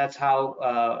that's how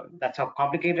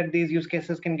complicated these use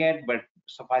cases can get. But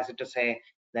suffice it to say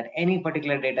that any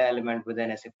particular data element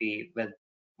within SAP with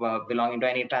belonging to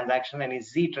any transaction, any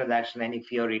Z transaction, any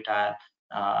Fiori tile,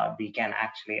 we can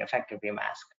actually effectively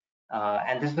mask.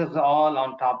 And this is all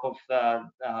on top of the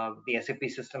SAP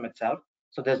system itself.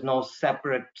 So there's no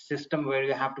separate system where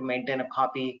you have to maintain a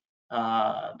copy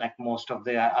like most of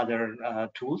the other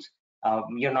tools.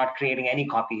 You're not creating any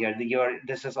copy here.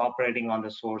 This is operating on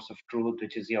the source of truth,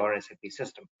 which is your SAP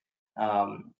system.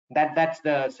 That's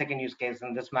the second use case,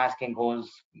 and this masking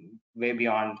goes way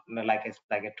beyond. Like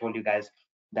I told you guys,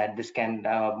 that this can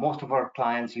most of our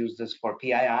clients use this for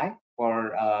PII,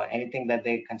 for anything that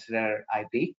they consider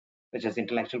IP, which is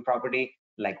intellectual property,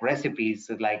 like recipes.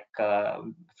 Like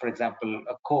for example,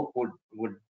 a Coke would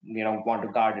want to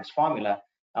guard its formula,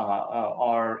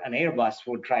 or an Airbus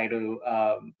would try to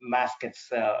mask its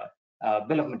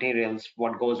bill of materials,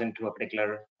 what goes into a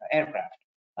particular aircraft.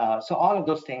 So all of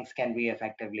those things can be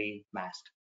effectively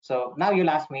masked. So now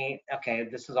you'll ask me, okay,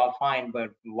 this is all fine,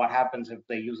 but what happens if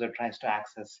the user tries to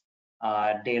access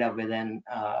data within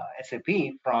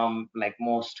SAP from like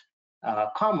most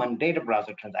common data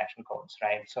browser transaction codes,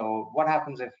 right? So what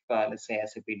happens if, let's say,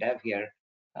 SAP Dev here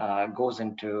goes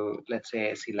into, let's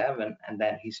say, S11, and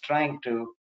then he's trying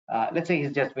to, let's say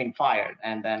he's just been fired,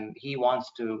 and then he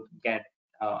wants to get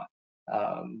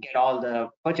all the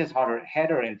purchase order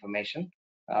header information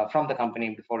from the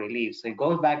company before he leaves. So he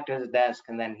goes back to his desk,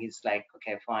 and then he's like,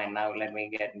 okay, fine, now let me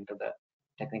get into the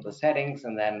technical settings,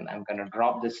 and then I'm going to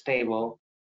drop this table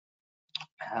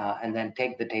and then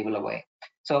take the table away.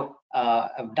 So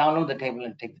download the table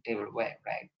and take the table away,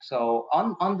 right? So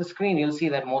on the screen, you'll see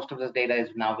that most of this data is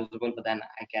now visible, but then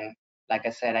I can, like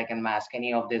I said, I can mask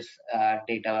any of this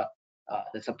data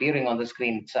that's appearing on the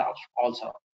screen itself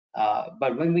also.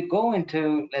 But when we go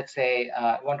into, let's say,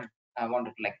 I want to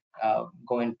like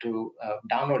go into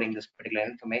downloading this particular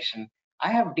information,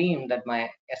 I have deemed that my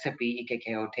SAP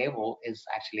EKKO table is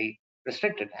actually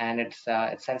restricted, and it's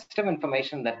sensitive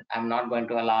information that I'm not going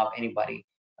to allow anybody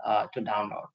to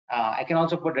download. I can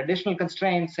also put additional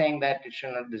constraints saying that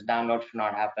this download should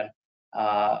not happen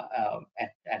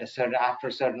after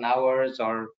certain hours,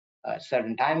 or a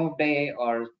certain time of day,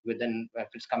 or within, if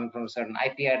it's coming from a certain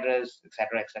IP address,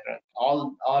 etc., etc.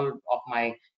 All of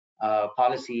my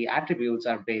policy attributes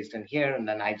are based in here, and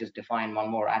then I just define one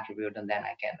more attribute, and then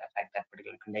I can affect that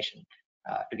particular condition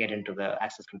to get into the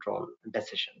access control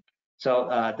decision.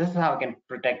 So this is how I can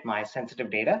protect my sensitive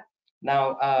data.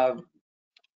 Now,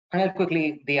 real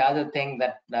quickly, the other thing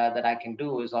that I can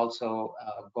do is also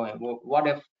what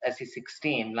if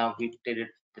SE16? Now we did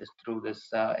this through this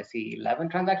SE11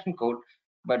 transaction code,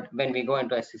 but when we go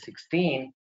into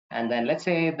SE16, And then let's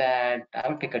say that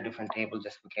I'll pick a different table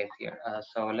just in case here.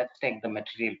 So let's take the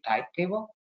material type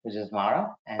table, which is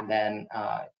Mara. And then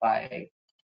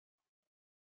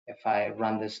if I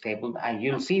run this table, and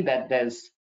you'll see that there's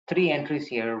 3 entries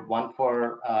here, one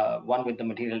with the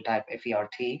material type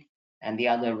FERT and the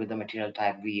other with the material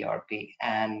type VERP.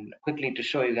 And quickly to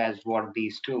show you guys what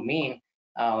these two mean,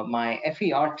 my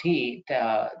FERT,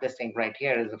 this thing right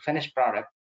here, is a finished product,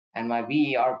 and my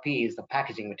VERP is the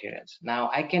packaging materials. Now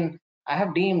I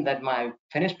have deemed that my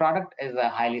finished product is a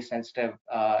highly sensitive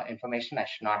information. I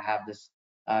should not have this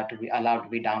to be allowed to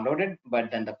be downloaded, but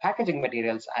then the packaging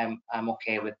materials, I'm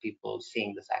okay with people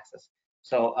seeing this access.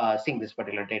 So seeing this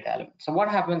particular data element. So what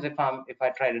happens if I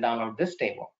try to download this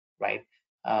table, right?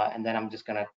 And then I'm just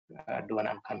gonna do an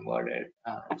unconverted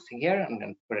thing here. I'm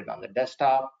gonna put it on the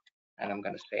desktop, and I'm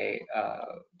gonna say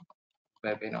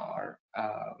webinar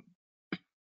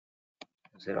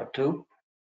 02,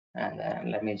 and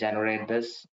then let me generate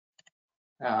this.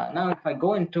 Now, if I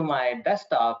go into my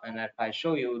desktop and if I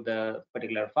show you the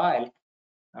particular file,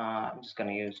 I'm just going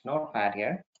to use Notepad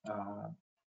here.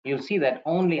 You'll see that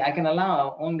I can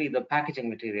allow only the packaging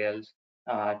materials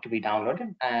to be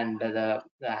downloaded, and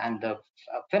the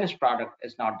finished product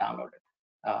is not downloaded.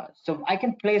 So I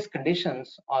can place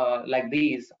conditions like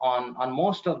these on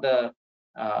most of the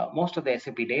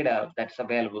SAP data that's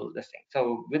available. This thing.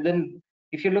 So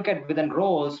if you look at within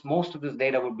roles, most of this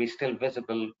data would be still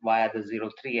visible via the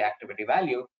 03 activity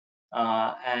value.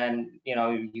 And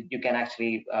you can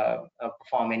actually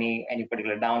perform any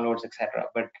particular downloads, etc.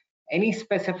 But any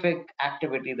specific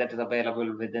activity that is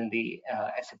available within the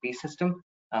SAP system,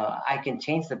 I can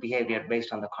change the behavior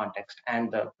based on the context and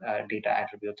the data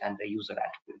attributes and the user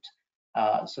attributes.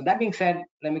 So that being said,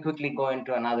 let me quickly go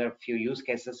into another few use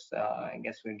cases. I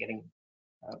guess we're getting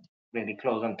really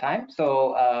close on time.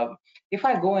 So if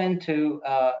I go into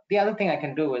the other thing I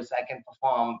can do is I can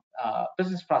perform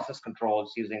business process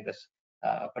controls using this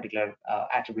particular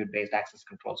attribute-based access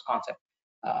controls concept.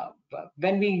 But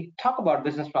when we talk about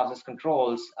business process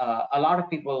controls, a lot of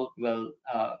people will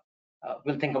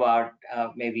think about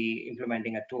maybe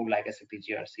implementing a tool like SAP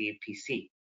GRC PC,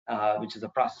 which is a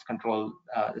process control.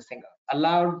 This thing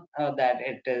allowed that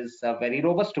it is a very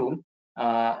robust tool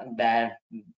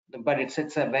but it's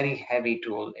a very heavy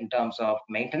tool in terms of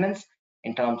maintenance,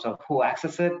 in terms of who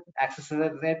accesses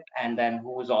it, and then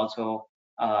who is also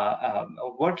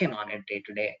working on it day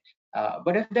to day.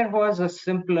 But if there was a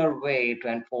simpler way to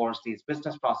enforce these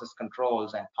business process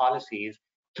controls and policies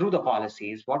through the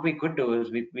policies, what we could do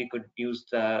is we could use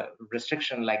the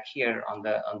restriction like here on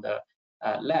the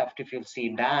left. If you'll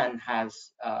see, Dan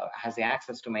has the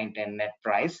access to maintain net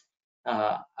price.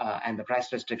 And the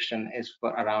price restriction is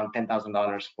for around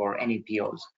 $10,000 for any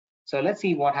POs. So let's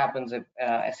see what happens if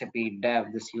SAP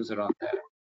Dev, this user on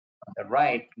the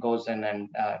right, goes in and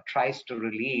tries to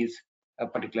release a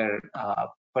particular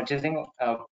purchase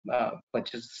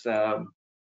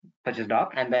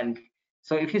doc. And then,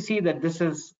 so if you see that this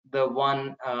is the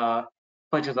one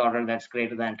purchase order that's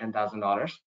greater than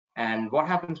 $10,000, and what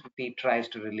happens if he tries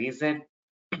to release it?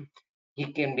 He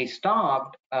can be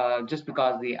stopped just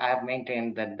because I have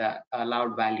maintained that the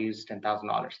allowed value is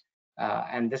 $10,000.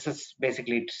 And this is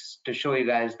basically to show you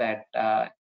guys that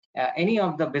any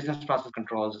of the business process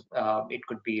controls, it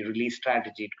could be release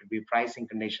strategy, it could be pricing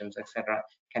conditions, etc.,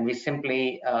 can be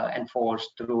simply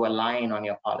enforced through a line on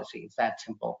your policy. It's that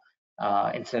simple.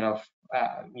 Instead of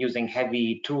using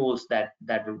heavy tools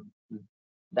that'll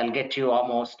get you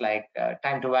almost like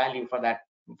time to value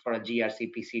for a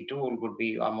GRC PC tool would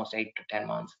be almost 8 to 10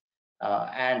 months,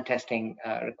 and testing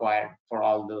required for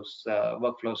all those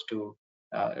workflows to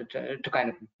kind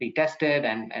of be tested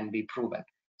and be proven.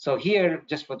 So here,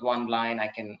 just with one line, I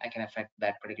can affect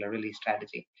that particular release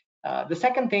strategy. The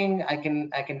second thing I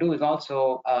can do is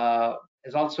also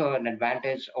an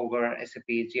advantage over SAP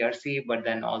GRC, but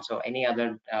then also any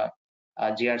other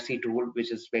GRC tool,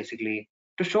 which is basically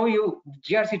to show you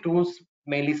GRC tools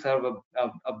mainly serve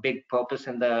a big purpose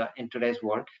in today's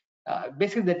world.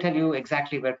 Basically, they tell you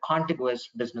exactly where contiguous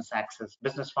business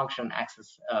function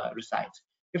access resides.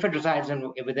 If it resides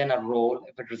within a role,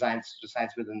 if it resides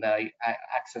within the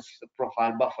access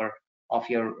profile buffer of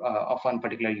one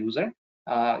particular user,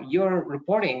 your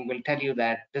reporting will tell you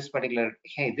that this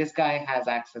guy has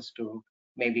access to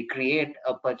maybe create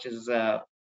a purchase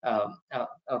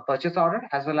order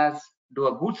as well as do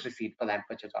a goods receipt for that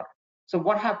purchase order. So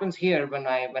what happens here when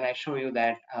I show you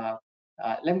that?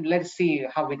 Let's see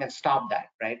how we can stop that,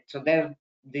 right? So there are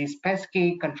these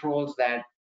pesky controls that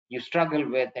you struggle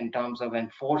with in terms of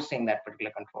enforcing that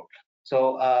particular control.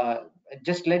 So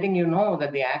just letting you know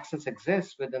that the access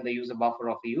exists within the user buffer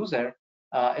of the user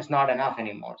is not enough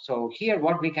anymore. So here,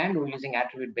 what we can do using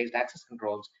attribute-based access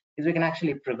controls is we can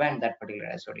actually prevent that particular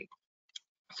SOD.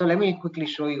 So let me quickly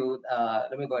show you,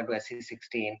 let me go into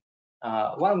SC16.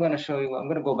 What I'm going to show you, I'm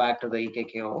going to go back to the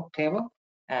EKKO table,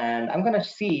 and I'm going to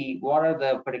see what are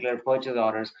the particular purchase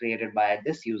orders created by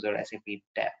this user, SAP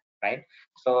Dev, right?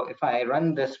 So if I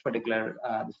run this particular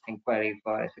this thing query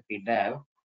for SAP Dev,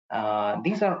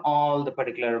 these are all the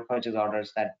particular purchase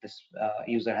orders that this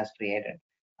user has created.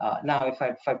 Now, if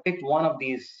I pick one of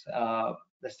these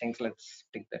things, let's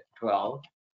pick the 12.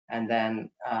 And then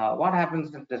what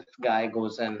happens if this guy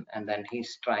goes in and then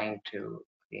he's trying to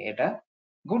create a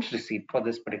goods receipt for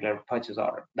this particular purchase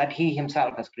order that he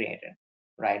himself has created,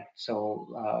 right?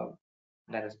 So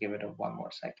let us give it one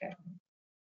more second.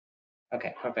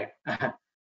 Okay, perfect.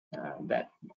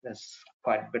 There's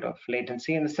quite a bit of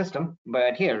latency in the system,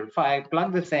 but here, if I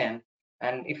plug this in,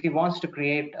 and if he wants to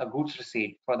create a goods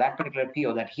receipt for that particular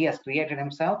PO that he has created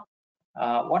himself,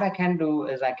 what I can do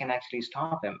is I can actually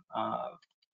stop him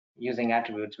using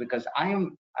attributes, because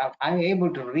I'm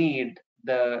able to read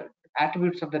the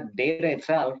attributes of the data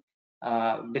itself,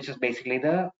 which is basically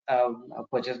the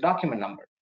purchase document number.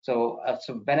 So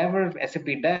whenever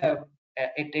SAP Dev,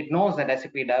 it knows that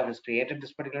SAP Dev has created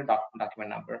this particular document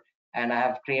number, and I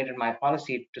have created my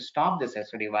policy to stop this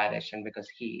SOD violation, because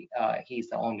he's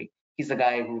the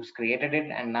guy who's created it,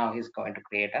 and now he's going to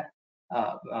create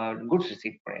a goods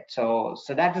receipt for it. So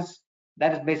that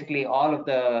is basically all of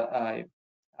the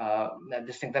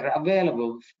these things that are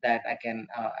available that I can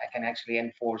actually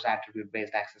enforce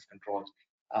attribute-based access controls.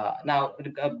 Now,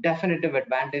 a definitive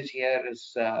advantage here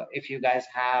is if you guys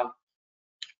have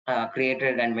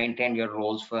created and maintained your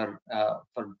roles for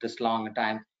this long a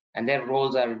time, and their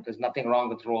roles there's nothing wrong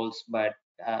with roles, but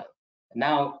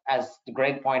now, as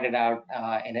Greg pointed out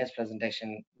in his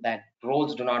presentation, that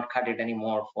roles do not cut it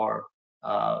anymore for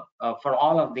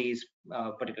all of these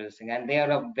particular things, and they are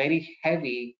a very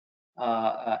heavy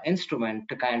instrument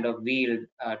to kind of wield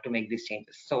to make these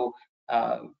changes. So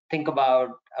think about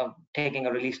taking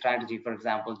a release strategy, for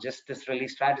example. Just this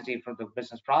release strategy for the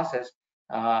business process,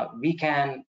 we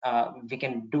can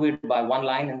do it by one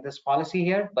line in this policy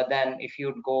here, but then if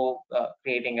you'd go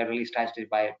creating a release strategy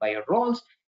by your roles,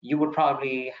 you would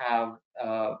probably have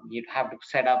you'd have to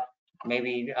set up,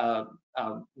 maybe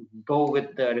go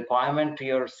with the requirement to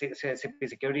your SAP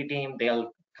security team.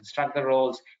 They'll construct the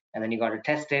roles, and then you got to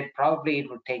test it. Probably it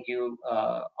would take you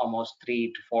almost 3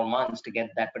 to 4 months to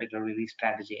get that particular release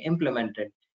strategy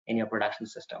implemented in your production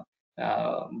system.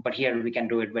 But here we can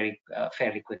do it very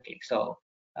fairly quickly. So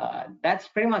that's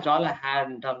pretty much all I had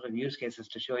in terms of use cases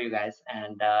to show you guys,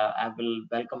 and I will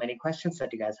welcome any questions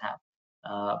that you guys have.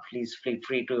 Please feel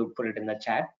free to put it in the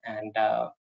chat, and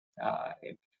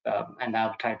and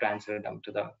I'll try to answer them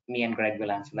me and Greg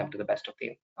will answer them to the best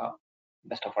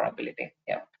of our ability.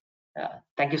 Yeah.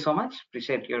 Thank you so much.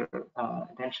 Appreciate your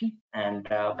attention, and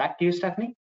back to you,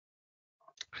 Stephanie.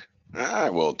 I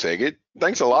will take it.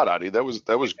 Thanks a lot, Adi. That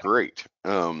was great.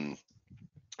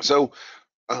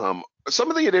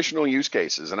 Some of the additional use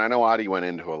cases, and I know Adi went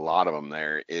into a lot of them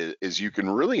there, is you can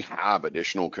really have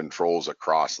additional controls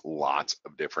across lots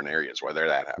of different areas, whether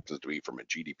that happens to be from a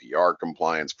GDPR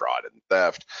compliance, fraud and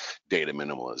theft, data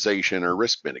minimalization, or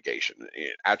risk mitigation.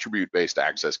 Attribute-based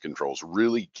access controls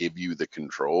really give you the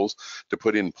controls to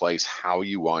put in place how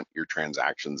you want your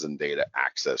transactions and data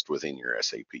accessed within your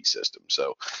SAP system.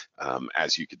 So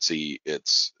as you can see,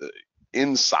 it's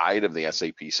inside of the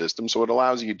SAP system, so it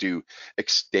allows you to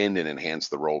extend and enhance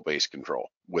the role-based control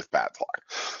with Pathlock.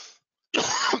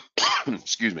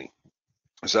 Excuse me.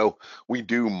 So we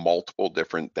do multiple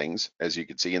different things, as you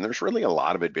can see, and there's really a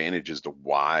lot of advantages to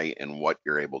why and what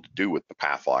you're able to do with the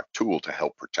Pathlock tool to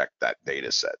help protect that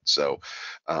data set. So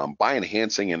by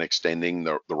enhancing and extending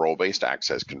the role-based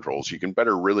access controls, you can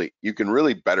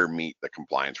really better meet the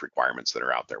compliance requirements that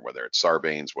are out there, whether it's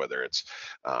Sarbanes, whether it's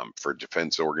for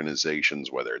defense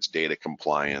organizations, whether it's data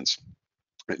compliance,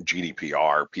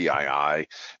 GDPR, PII,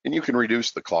 and you can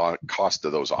reduce the cost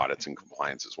of those audits and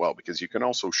compliance as well, because you can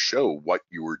also show what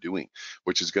you were doing,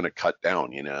 which is going to cut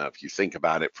down. If you think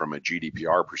about it from a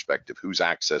GDPR perspective, who's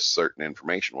accessed certain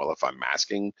information? Well, if I'm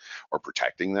masking or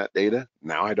protecting that data,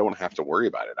 now I don't have to worry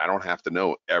about it. I don't have to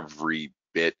know every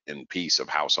bit and piece of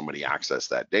how somebody accessed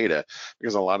that data,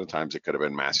 because a lot of times it could have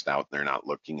been masked out and they're not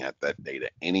looking at that data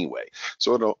anyway.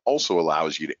 So it also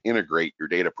allows you to integrate your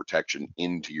data protection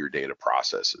into your data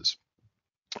processes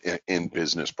in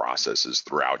business processes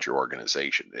throughout your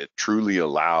organization. It truly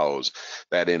allows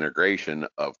that integration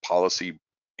of policy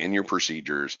in your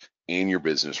procedures and your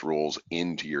business rules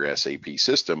into your SAP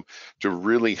system to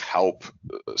really help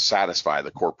satisfy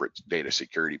the corporate data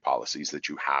security policies that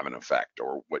you have in effect,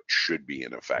 or what should be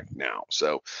in effect now.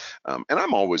 So, and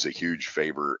I'm always a huge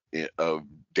favor of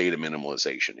data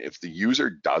minimalization. If the user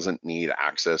doesn't need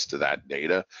access to that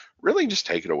data, really just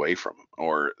take it away from them,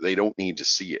 or they don't need to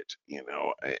see it, you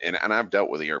know. And I've dealt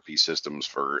with ERP systems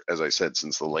for, as I said,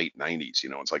 since the late 90s, you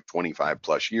know, it's like 25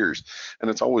 plus years. And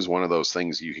it's always one of those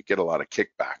things you could get a lot of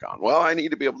kickback on. Well, I need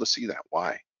to be able to see that.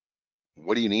 Why?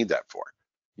 What do you need that for?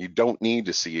 You don't need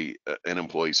to see an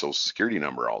employee's social security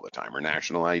number all the time, or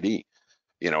national ID.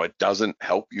 You know, it doesn't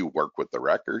help you work with the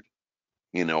record.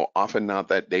 You know, often not,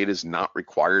 that data is not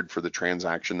required for the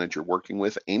transaction that you're working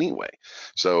with anyway.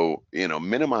 So, you know,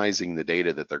 minimizing the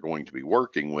data that they're going to be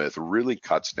working with really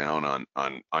cuts down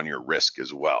on your risk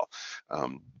as well.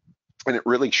 And it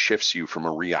really shifts you from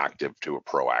a reactive to a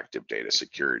proactive data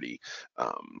security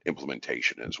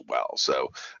implementation as well.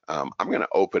 So I'm going to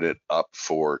open it up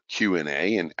for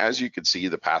Q&A. And as you can see,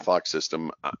 the Pathlock system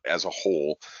as a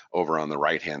whole over on the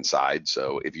right-hand side.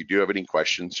 So if you do have any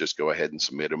questions, just go ahead and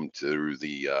submit them through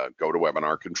the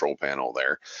GoToWebinar control panel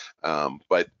there.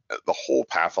 But the whole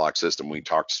Pathlock system, we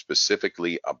talked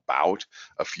specifically about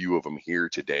a few of them here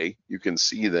today. You can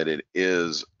see that it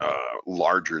is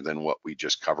larger than what we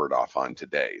just covered off on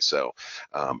today. So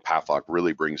Pathlock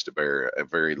really brings to bear a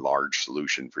very large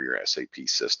solution for your SAP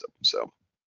system. So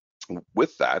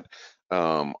with that,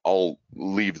 I'll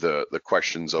leave the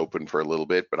questions open for a little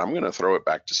bit, but I'm going to throw it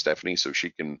back to Stephanie so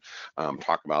she can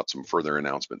talk about some further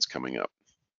announcements coming up.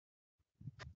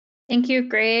 Thank you,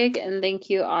 Greg, and thank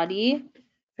you, Adi,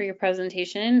 for your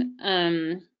presentation.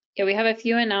 Yeah, we have a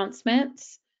few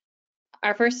announcements.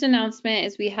 Our first announcement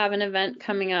is we have an event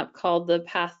coming up called the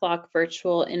Pathlock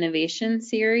Virtual Innovation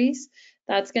Series.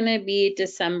 That's going to be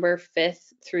December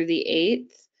 5th through the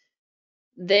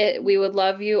 8th. We would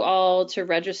love you all to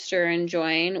register and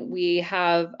join. We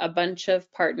have a bunch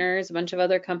of partners, a bunch of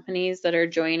other companies that are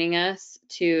joining us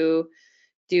to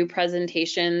do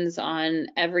presentations on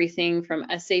everything from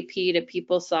SAP to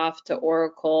PeopleSoft to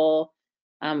Oracle.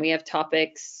 We have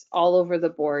topics all over the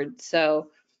board. So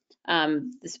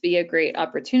this would be a great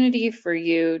opportunity for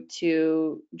you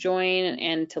to join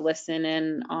and to listen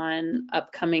in on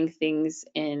upcoming things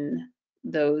in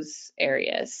those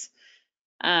areas.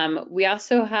 We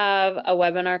also have a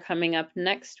webinar coming up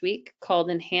next week called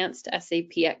Enhanced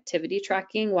SAP Activity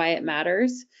Tracking, Why It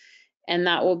Matters. And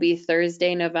that will be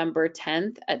Thursday, November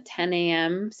 10th at 10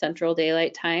 a.m. Central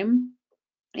Daylight Time.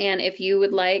 And if you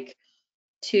would like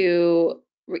to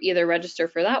either register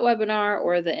for that webinar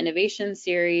or the innovation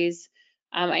series,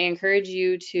 I encourage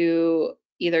you to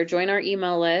either join our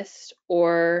email list,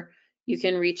 or you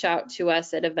can reach out to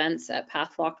us at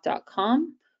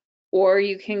events@pathlock.com, or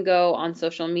you can go on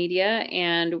social media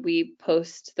and we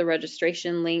post the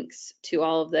registration links to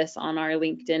all of this on our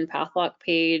LinkedIn Pathlock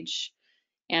page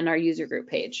and our user group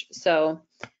page. So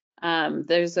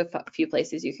there's a few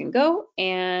places you can go.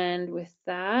 And with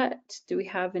that, do we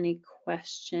have any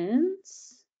questions?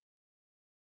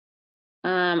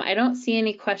 I don't see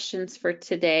any questions for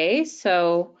today,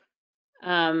 so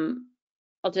I'll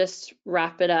just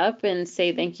wrap it up and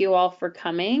say thank you all for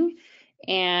coming,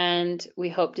 and we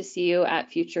hope to see you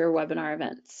at future webinar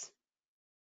events.